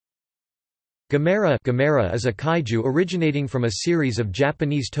Gamera is a kaiju originating from a series of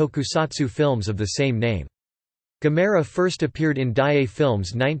Japanese tokusatsu films of the same name. Gamera first appeared in Daiei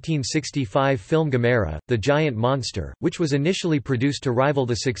Films' 1965 film Gamera, the Giant Monster, which was initially produced to rival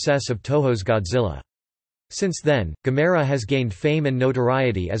the success of Toho's Godzilla. Since then, Gamera has gained fame and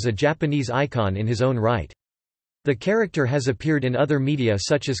notoriety as a Japanese icon in his own right. The character has appeared in other media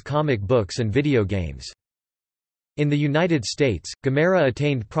such as comic books and video games. In the United States, Gamera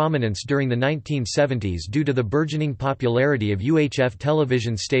attained prominence during the 1970s due to the burgeoning popularity of UHF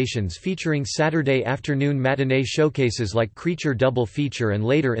television stations featuring Saturday afternoon matinee showcases like Creature Double Feature, and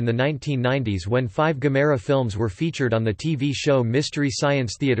later in the 1990s when 5 Gamera films were featured on the TV show Mystery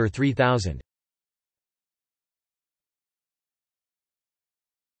Science Theater 3000.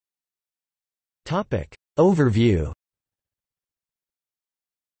 Overview.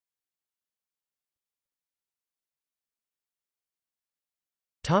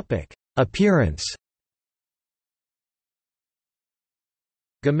 Appearance.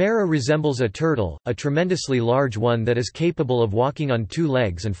 Gamera resembles a turtle, a tremendously large one that is capable of walking on 2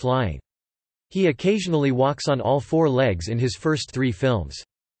 legs and flying. He occasionally walks on all 4 legs in his first 3 films.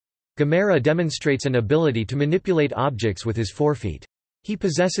 Gamera demonstrates an ability to manipulate objects with his forefeet. He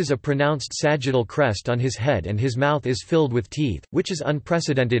possesses a pronounced sagittal crest on his head and his mouth is filled with teeth, which is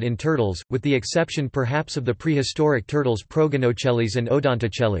unprecedented in turtles, with the exception perhaps of the prehistoric turtles Progonochelys and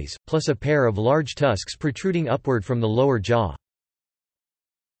Odontochelys, plus a pair of large tusks protruding upward from the lower jaw.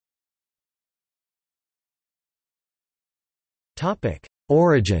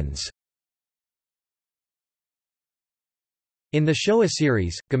 Origins. In the Showa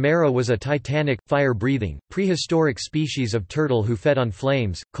series, Gamera was a titanic, fire-breathing, prehistoric species of turtle who fed on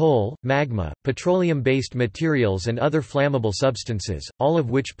flames, coal, magma, petroleum-based materials and other flammable substances, all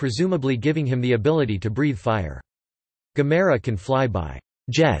of which presumably giving him the ability to breathe fire. Gamera can fly by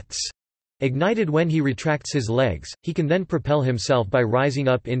jets. Ignited when he retracts his legs, he can then propel himself by rising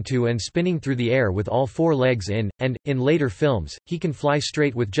up into and spinning through the air with all 4 legs in, and, in later films, he can fly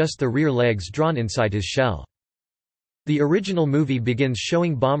straight with just the rear legs drawn inside his shell. The original movie begins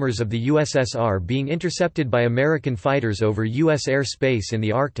showing bombers of the USSR being intercepted by American fighters over U.S. airspace in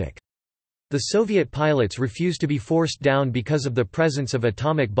the Arctic. The Soviet pilots refuse to be forced down because of the presence of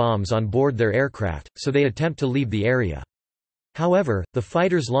atomic bombs on board their aircraft, so they attempt to leave the area. However, the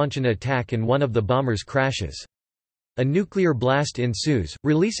fighters launch an attack and one of the bombers crashes. A nuclear blast ensues,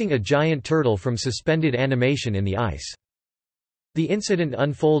 releasing a giant turtle from suspended animation in the ice. The incident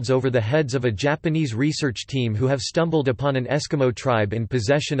unfolds over the heads of a Japanese research team who have stumbled upon an Eskimo tribe in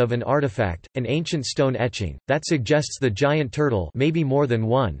possession of an artifact, an ancient stone etching, that suggests the giant turtle, maybe more than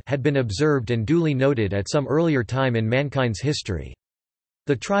one, had been observed and duly noted at some earlier time in mankind's history.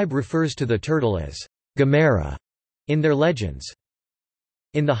 The tribe refers to the turtle as Gamera in their legends.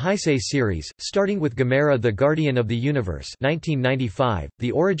 In the Heisei series, starting with Gamera the Guardian of the Universe 1995,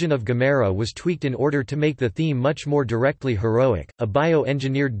 the origin of Gamera was tweaked in order to make the theme much more directly heroic, a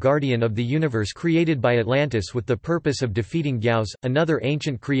bio-engineered guardian of the universe created by Atlantis with the purpose of defeating Gyaos, another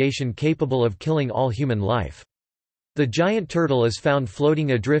ancient creation capable of killing all human life. The giant turtle is found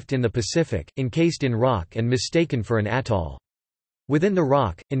floating adrift in the Pacific, encased in rock and mistaken for an atoll. Within the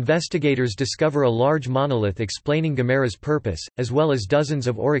rock, investigators discover a large monolith explaining Gamera's purpose, as well as dozens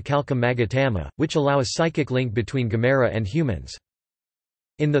of orichalcum magatama, which allow a psychic link between Gamera and humans.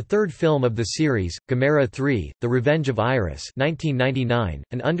 In the 3rd film of the series, Gamera 3, The Revenge of Iris 1999,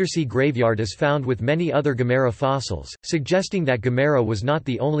 an undersea graveyard is found with many other Gamera fossils, suggesting that Gamera was not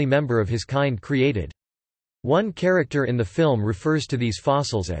the only member of his kind created. One character in the film refers to these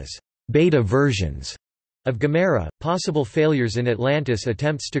fossils as beta versions of Gamera, possible failures in Atlantis'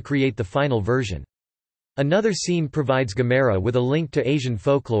 attempts to create the final version. Another scene provides Gamera with a link to Asian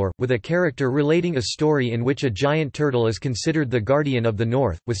folklore, with a character relating a story in which a giant turtle is considered the guardian of the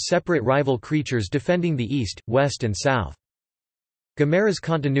north, with separate rival creatures defending the east, west and south. Gamera's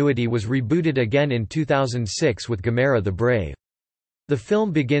continuity was rebooted again in 2006 with Gamera the Brave. The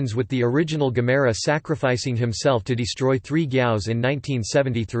film begins with the original Gamera sacrificing himself to destroy 3 Gyaos in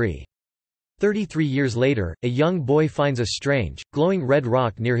 1973. 33 years later, a young boy finds a strange, glowing red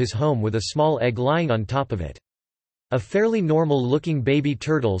rock near his home with a small egg lying on top of it. A fairly normal-looking baby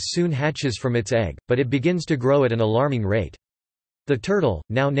turtle soon hatches from its egg, but it begins to grow at an alarming rate. The turtle,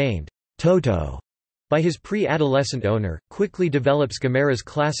 now named Toto by his pre-adolescent owner, quickly develops Gamera's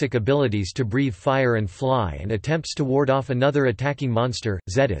classic abilities to breathe fire and fly and attempts to ward off another attacking monster,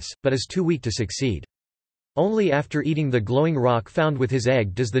 Zedus, but is too weak to succeed. Only after eating the glowing rock found with his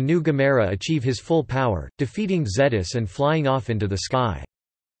egg does the new Gamera achieve his full power, defeating Zedus and flying off into the sky.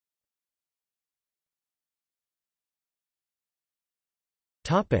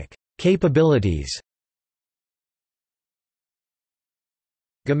 Capabilities.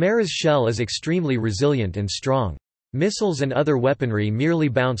 Gamera's shell is extremely resilient and strong. Missiles and other weaponry merely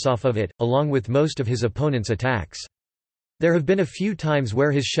bounce off of it, along with most of his opponent's attacks. There have been a few times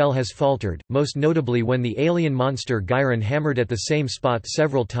where his shell has faltered, most notably when the alien monster Gyron hammered at the same spot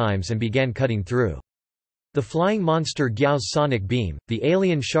several times and began cutting through. The flying monster Gyao's sonic beam, the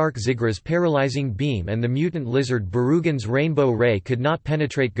alien shark Zigra's paralyzing beam and the mutant lizard Barugan's rainbow ray could not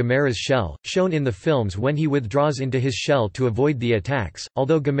penetrate Gamera's shell, shown in the films when he withdraws into his shell to avoid the attacks,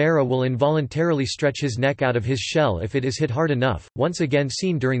 although Gamera will involuntarily stretch his neck out of his shell if it is hit hard enough, once again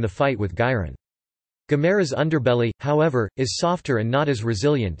seen during the fight with Gyron. Gamera's underbelly, however, is softer and not as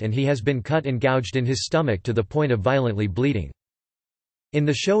resilient, and he has been cut and gouged in his stomach to the point of violently bleeding. In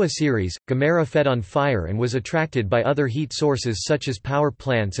the Showa series, Gamera fed on fire and was attracted by other heat sources such as power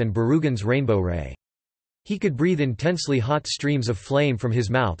plants and Barugan's rainbow ray. He could breathe intensely hot streams of flame from his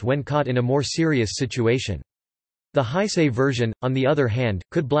mouth when caught in a more serious situation. The Heisei version, on the other hand,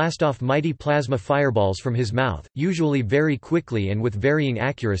 could blast off mighty plasma fireballs from his mouth, usually very quickly and with varying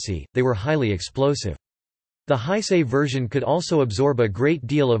accuracy. They were highly explosive. The Heisei version could also absorb a great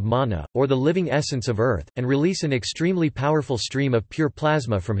deal of mana, or the living essence of Earth, and release an extremely powerful stream of pure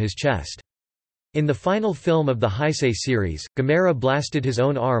plasma from his chest. In the final film of the Heisei series, Gamera blasted his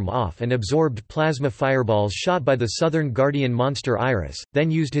own arm off and absorbed plasma fireballs shot by the southern guardian monster Iris, then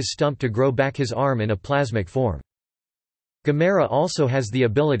used his stump to grow back his arm in a plasmic form. Gamera also has the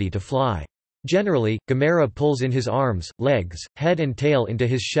ability to fly. Generally, Gamera pulls in his arms, legs, head and tail into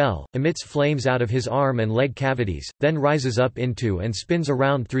his shell, emits flames out of his arm and leg cavities, then rises up into and spins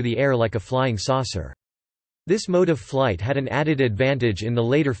around through the air like a flying saucer. This mode of flight had an added advantage in the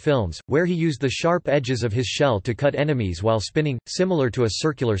later films, where he used the sharp edges of his shell to cut enemies while spinning, similar to a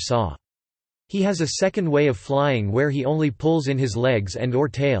circular saw. He has a second way of flying where he only pulls in his legs and or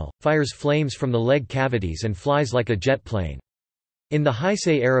tail, fires flames from the leg cavities and flies like a jet plane. In the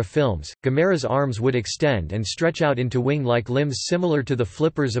Heisei-era films, Gamera's arms would extend and stretch out into wing-like limbs similar to the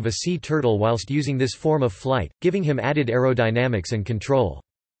flippers of a sea turtle whilst using this form of flight, giving him added aerodynamics and control.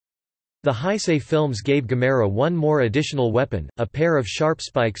 The Heisei films gave Gamera one more additional weapon, a pair of sharp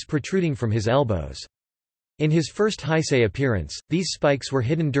spikes protruding from his elbows. In his first Heisei appearance, these spikes were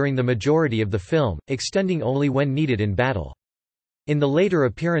hidden during the majority of the film, extending only when needed in battle. In the later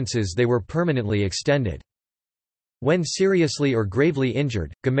appearances they were permanently extended. When seriously or gravely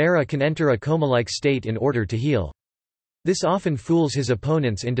injured, Gamera can enter a coma-like state in order to heal. This often fools his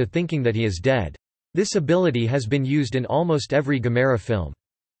opponents into thinking that he is dead. This ability has been used in almost every Gamera film.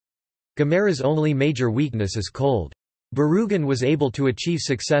 Gamera's only major weakness is cold. Barugan was able to achieve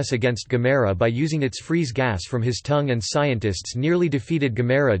success against Gamera by using its freeze gas from his tongue, and scientists nearly defeated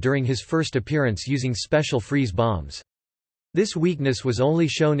Gamera during his first appearance using special freeze bombs. This weakness was only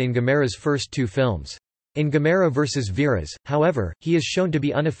shown in Gamera's first two films. In Gamera vs. Viras, however, he is shown to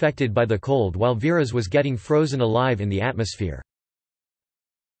be unaffected by the cold while Viras was getting frozen alive in the atmosphere.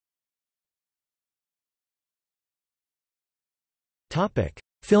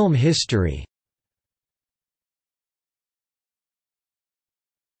 Film history.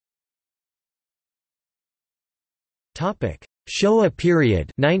 Showa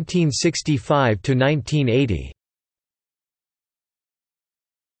period 1965 to 1980.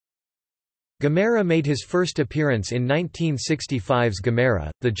 Gamera made his first appearance in 1965's Gamera,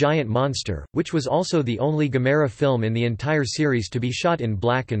 the Giant Monster, which was also the only Gamera film in the entire series to be shot in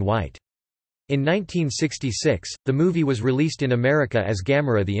black and white. In 1966, the movie was released in America as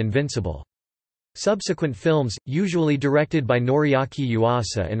Gamera the Invincible. Subsequent films, usually directed by Noriaki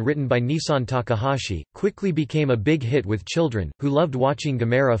Yuasa and written by Nissan Takahashi, quickly became a big hit with children, who loved watching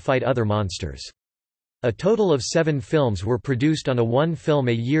Gamera fight other monsters. A total of 7 films were produced on a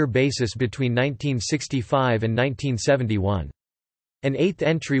one-film-a-year basis between 1965 and 1971. An 8th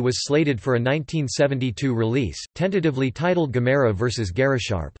entry was slated for a 1972 release, tentatively titled Gamera vs.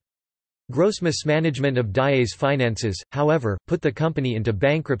 Garasharp. Gross mismanagement of Daiei's finances, however, put the company into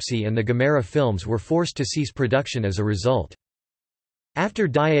bankruptcy, and the Gamera films were forced to cease production as a result. After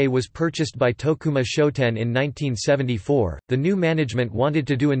Daiei was purchased by Tokuma Shoten in 1974, the new management wanted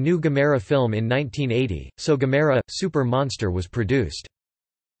to do a new Gamera film in 1980, so Gamera, Super Monster was produced.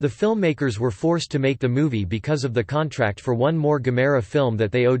 The filmmakers were forced to make the movie because of the contract for one more Gamera film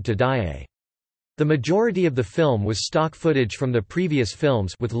that they owed to Daiei. The majority of the film was stock footage from the previous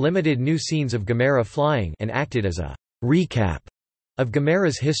films with limited new scenes of Gamera flying, and acted as a recap of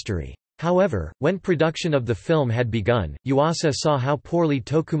Gamera's history. However, when production of the film had begun, Yuasa saw how poorly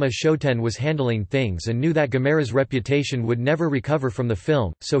Tokuma Shoten was handling things and knew that Gamera's reputation would never recover from the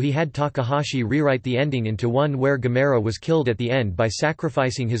film, so he had Takahashi rewrite the ending into one where Gamera was killed at the end by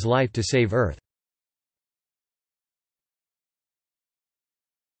sacrificing his life to save Earth.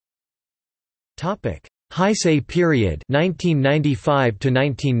 Heisei period 1995 to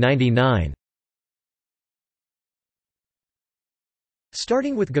 1999.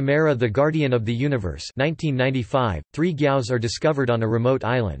 Starting with Gamera the Guardian of the Universe 1995, 3 Gyaos are discovered on a remote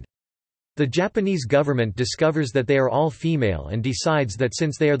island. The Japanese government discovers that they are all female and decides that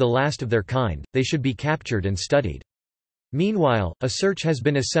since they are the last of their kind, they should be captured and studied. Meanwhile, a search has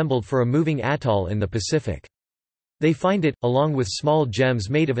been assembled for a moving atoll in the Pacific. They find it, along with small gems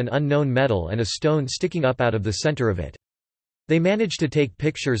made of an unknown metal and a stone sticking up out of the center of it. They manage to take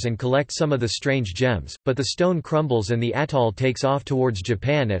pictures and collect some of the strange gems, but the stone crumbles and the atoll takes off towards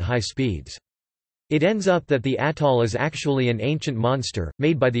Japan at high speeds. It ends up that the atoll is actually an ancient monster,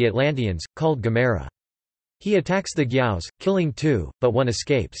 made by the Atlanteans, called Gamera. He attacks the Gyaos, killing 2, but 1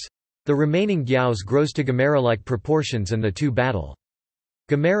 escapes. The remaining Gyaos grows to Gamera-like proportions and the 2 battle.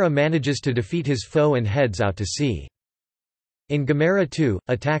 Gamera manages to defeat his foe and heads out to sea. In Gamera 2,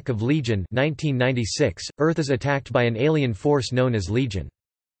 Attack of Legion 1996, Earth is attacked by an alien force known as Legion.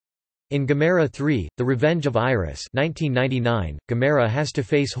 In Gamera 3, The Revenge of Iris 1999, Gamera has to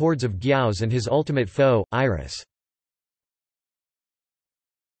face hordes of Gyaos and his ultimate foe, Iris.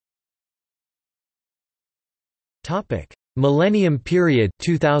 Millennium period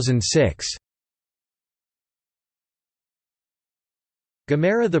 2006.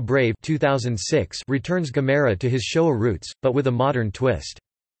 Gamera the Brave 2006 returns Gamera to his Showa roots, but with a modern twist.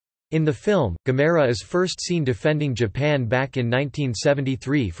 In the film, Gamera is first seen defending Japan back in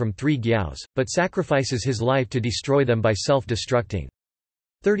 1973 from 3 Gyaos, but sacrifices his life to destroy them by self-destructing.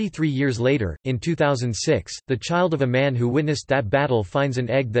 33 years later, in 2006, the child of a man who witnessed that battle finds an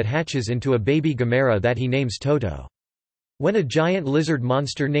egg that hatches into a baby Gamera that he names Toto. When a giant lizard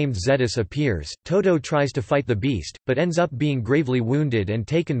monster named Zetus appears, Toto tries to fight the beast, but ends up being gravely wounded and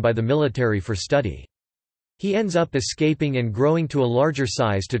taken by the military for study. He ends up escaping and growing to a larger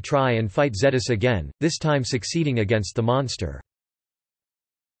size to try and fight Zetus again, this time succeeding against the monster.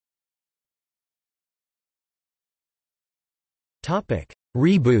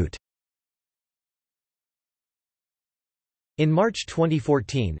 Reboot. In March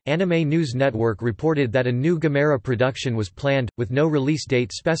 2014, Anime News Network reported that a new Gamera production was planned, with no release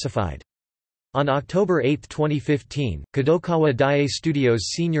date specified. On October 8, 2015, Kadokawa Daiei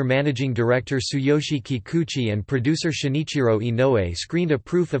Studios' senior managing director Tsuyoshi Kikuchi and producer Shinichiro Inoue screened a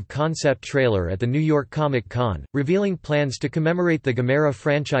proof-of-concept trailer at the New York Comic Con, revealing plans to commemorate the Gamera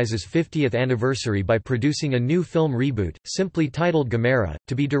franchise's 50th anniversary by producing a new film reboot, simply titled Gamera,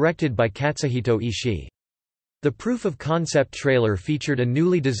 to be directed by Katsuhito Ishii. The proof-of-concept trailer featured a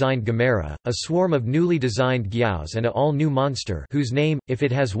newly designed Gamera, a swarm of newly designed Gyaos and a all-new monster whose name, if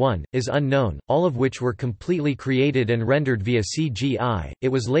it has one, is unknown, all of which were completely created and rendered via CGI. It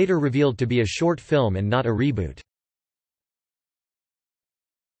was later revealed to be a short film and not a reboot.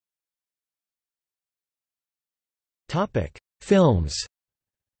 Films.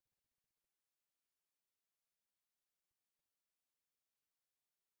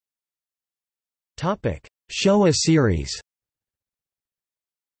 Showa series.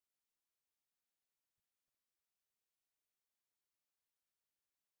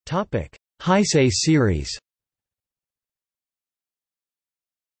 Heisei series.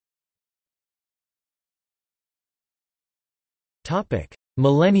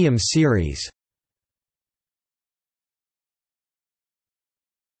 Millennium series.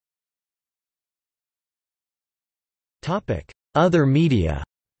 Other media.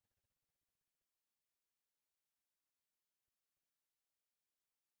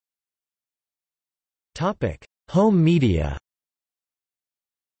 Home media.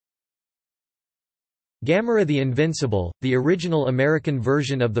 Gamera the Invincible, the original American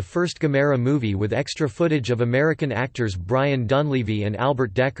version of the first Gamera movie with extra footage of American actors Brian Dunleavy and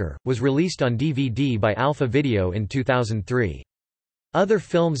Albert Decker, was released on DVD by Alpha Video in 2003. Other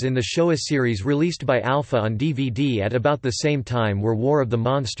films in the Showa series released by Alpha on DVD at about the same time were War of the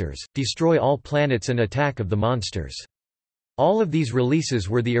Monsters, Destroy All Planets and Attack of the Monsters. All of these releases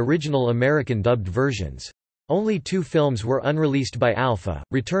were the original American dubbed versions. Only 2 films were unreleased by Alpha,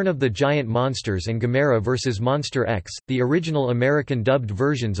 Return of the Giant Monsters and Gamera vs. Monster X, the original American dubbed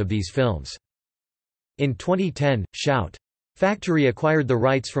versions of these films. In 2010, Shout! Factory acquired the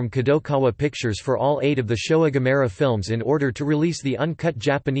rights from Kadokawa Pictures for all 8 of the Showa Gamera films in order to release the uncut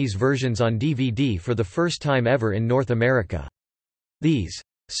Japanese versions on DVD for the first time ever in North America. These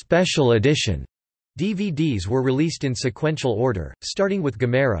Special Edition DVDs were released in sequential order, starting with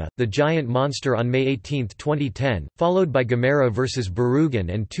Gamera, the giant monster on May 18, 2010, followed by Gamera vs.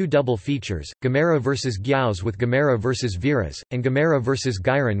 Barugan and two double features, Gamera vs. Gyaos with Gamera vs. Viras, and Gamera vs.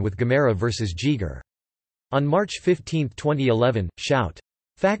 Gyron with Gamera vs. Jiger. On March 15, 2011, Shout!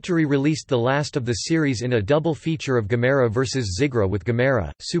 Factory released the last of the series in a double feature of Gamera vs. Zigra with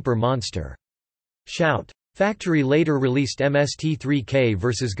Gamera, Super Monster. Shout! Factory later released MST3K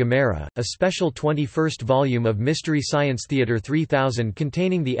vs. Gamera, a special 21st volume of Mystery Science Theater 3000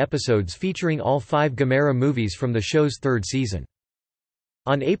 containing the episodes featuring all 5 Gamera movies from the show's third season.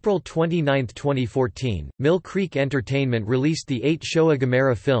 On April 29, 2014, Mill Creek Entertainment released the 8 Showa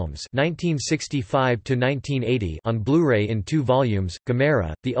Gamera films 1965–1980 on Blu-ray in 2 volumes,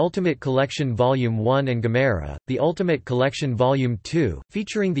 Gamera, The Ultimate Collection Volume 1 and Gamera, The Ultimate Collection Volume 2,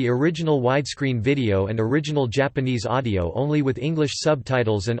 featuring the original widescreen video and original Japanese audio only with English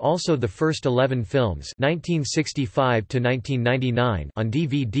subtitles, and also the first 11 films 1965–1999 on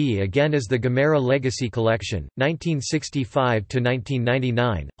DVD again as the Gamera Legacy Collection, 1965–1999,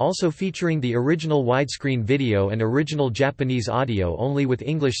 also featuring the original widescreen video and original Japanese audio only with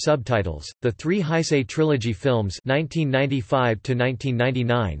English subtitles. The 3 Heisei trilogy films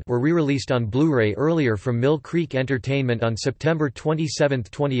 1995–1999 were re-released on Blu-ray earlier from Mill Creek Entertainment on September 27,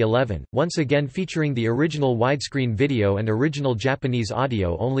 2011, once again featuring the original widescreen video and original Japanese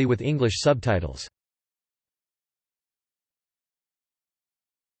audio only with English subtitles.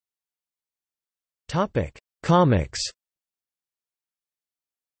 Comics.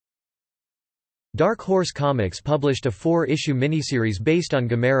 Dark Horse Comics published a 4-issue miniseries based on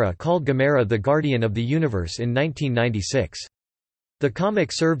Gamera called Gamera the Guardian of the Universe in 1996. The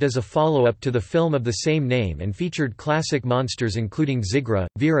comic served as a follow-up to the film of the same name and featured classic monsters including Zigra,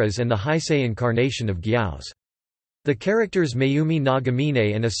 Viras and the Heisei incarnation of Gyaos. The characters Mayumi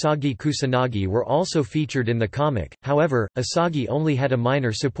Nagamine and Asagi Kusanagi were also featured in the comic, however, Asagi only had a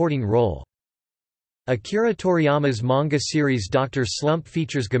minor supporting role. Akira Toriyama's manga series Dr. Slump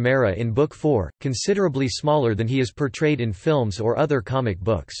features Gamera in Book 4, considerably smaller than he is portrayed in films or other comic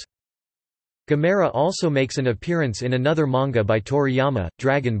books. Gamera also makes an appearance in another manga by Toriyama,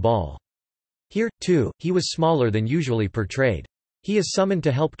 Dragon Ball. Here, too, he was smaller than usually portrayed. He is summoned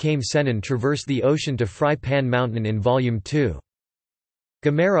to help Kame Sennin traverse the ocean to Fry Pan Mountain in Volume 2.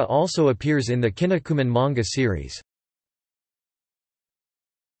 Gamera also appears in the Kinnikuman manga series.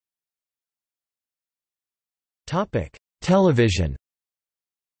 Television.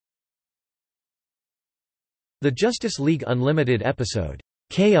 The Justice League Unlimited episode,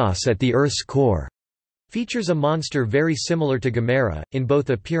 Chaos at the Earth's Core, features a monster very similar to Gamera, in both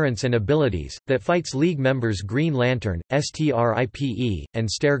appearance and abilities, that fights League members Green Lantern, Stripe, and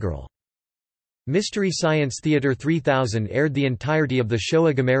Stargirl. Mystery Science Theater 3000 aired the entirety of the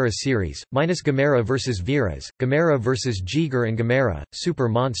Showa Gamera series, minus Gamera vs. Viras, Gamera vs. Jiger and Gamera, Super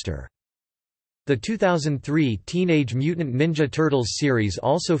Monster. The 2003 Teenage Mutant Ninja Turtles series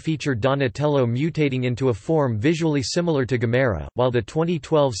also featured Donatello mutating into a form visually similar to Gamera, while the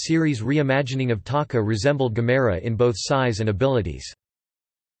 2012 series reimagining of Taka resembled Gamera in both size and abilities.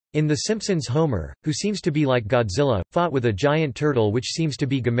 In The Simpsons, Homer, who seems to be like Godzilla, fought with a giant turtle which seems to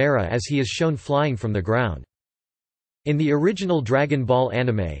be Gamera as he is shown flying from the ground. In the original Dragon Ball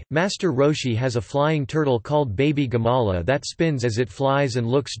anime, Master Roshi has a flying turtle called Baby Gamala that spins as it flies and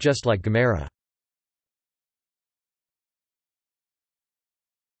looks just like Gamera.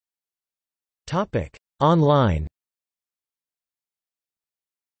 Online.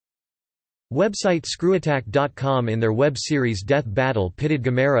 Website ScrewAttack.com in their web series Death Battle pitted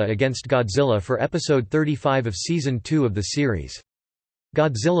Gamera against Godzilla for episode 35 of season 2 of the series.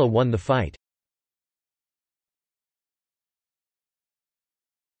 Godzilla won the fight.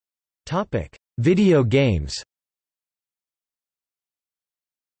 Video games.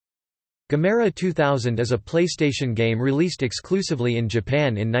 Gamera 2000 is a PlayStation game released exclusively in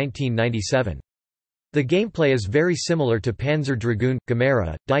Japan in 1997. The gameplay is very similar to Panzer Dragoon,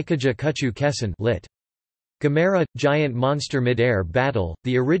 Gamera, Daikaja Kuchu Kessen lit. Gamera – Giant Monster Mid-Air Battle,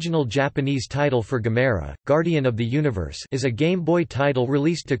 the original Japanese title for Gamera, Guardian of the Universe, is a Game Boy title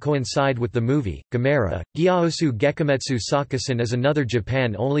released to coincide with the movie. Gamera – Gyaosu Gekimetsu Sakusen is another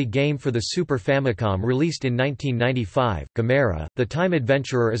Japan-only game for the Super Famicom released in 1995. Gamera – The Time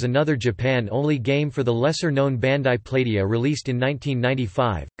Adventurer is another Japan-only game for the lesser-known Bandai Playdia released in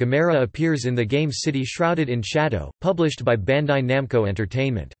 1995. Gamera appears in the game City Shrouded in Shadow, published by Bandai Namco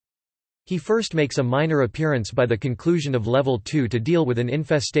Entertainment. He first makes a minor appearance by the conclusion of Level 2 to deal with an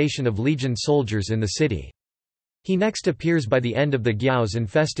infestation of Legion soldiers in the city. He next appears by the end of the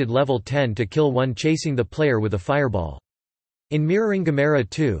Gyaos-infested Level 10 to kill one chasing the player with a fireball. In mirroring Gamera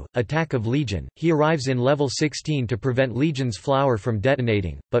 2, Attack of Legion, he arrives in level 16 to prevent Legion's flower from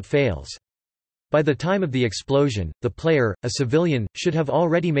detonating, but fails. By the time of the explosion, the player, a civilian, should have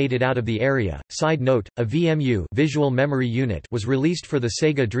already made it out of the area. Side note, a VMU visual memory unit was released for the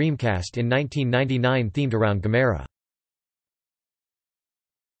Sega Dreamcast in 1999 themed around Gamera.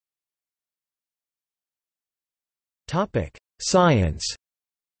 Science.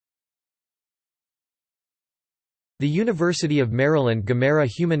 The University of Maryland Gamera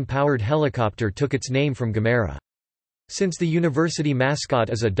human-powered helicopter took its name from Gamera. Since the university mascot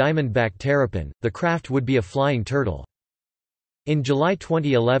is a diamondback terrapin, the craft would be a flying turtle. In July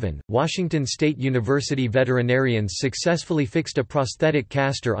 2011, Washington State University veterinarians successfully fixed a prosthetic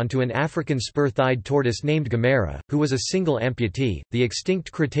castor onto an African spur-thighed tortoise named Gamera, who was a single amputee. The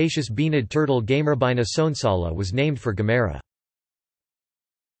extinct Cretaceous beanid turtle Gamerabina sonsala was named for Gamera.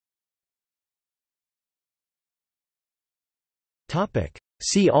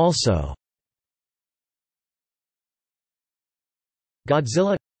 See also: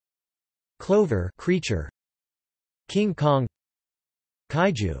 Godzilla, Clover creature, King Kong,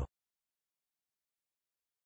 Kaiju.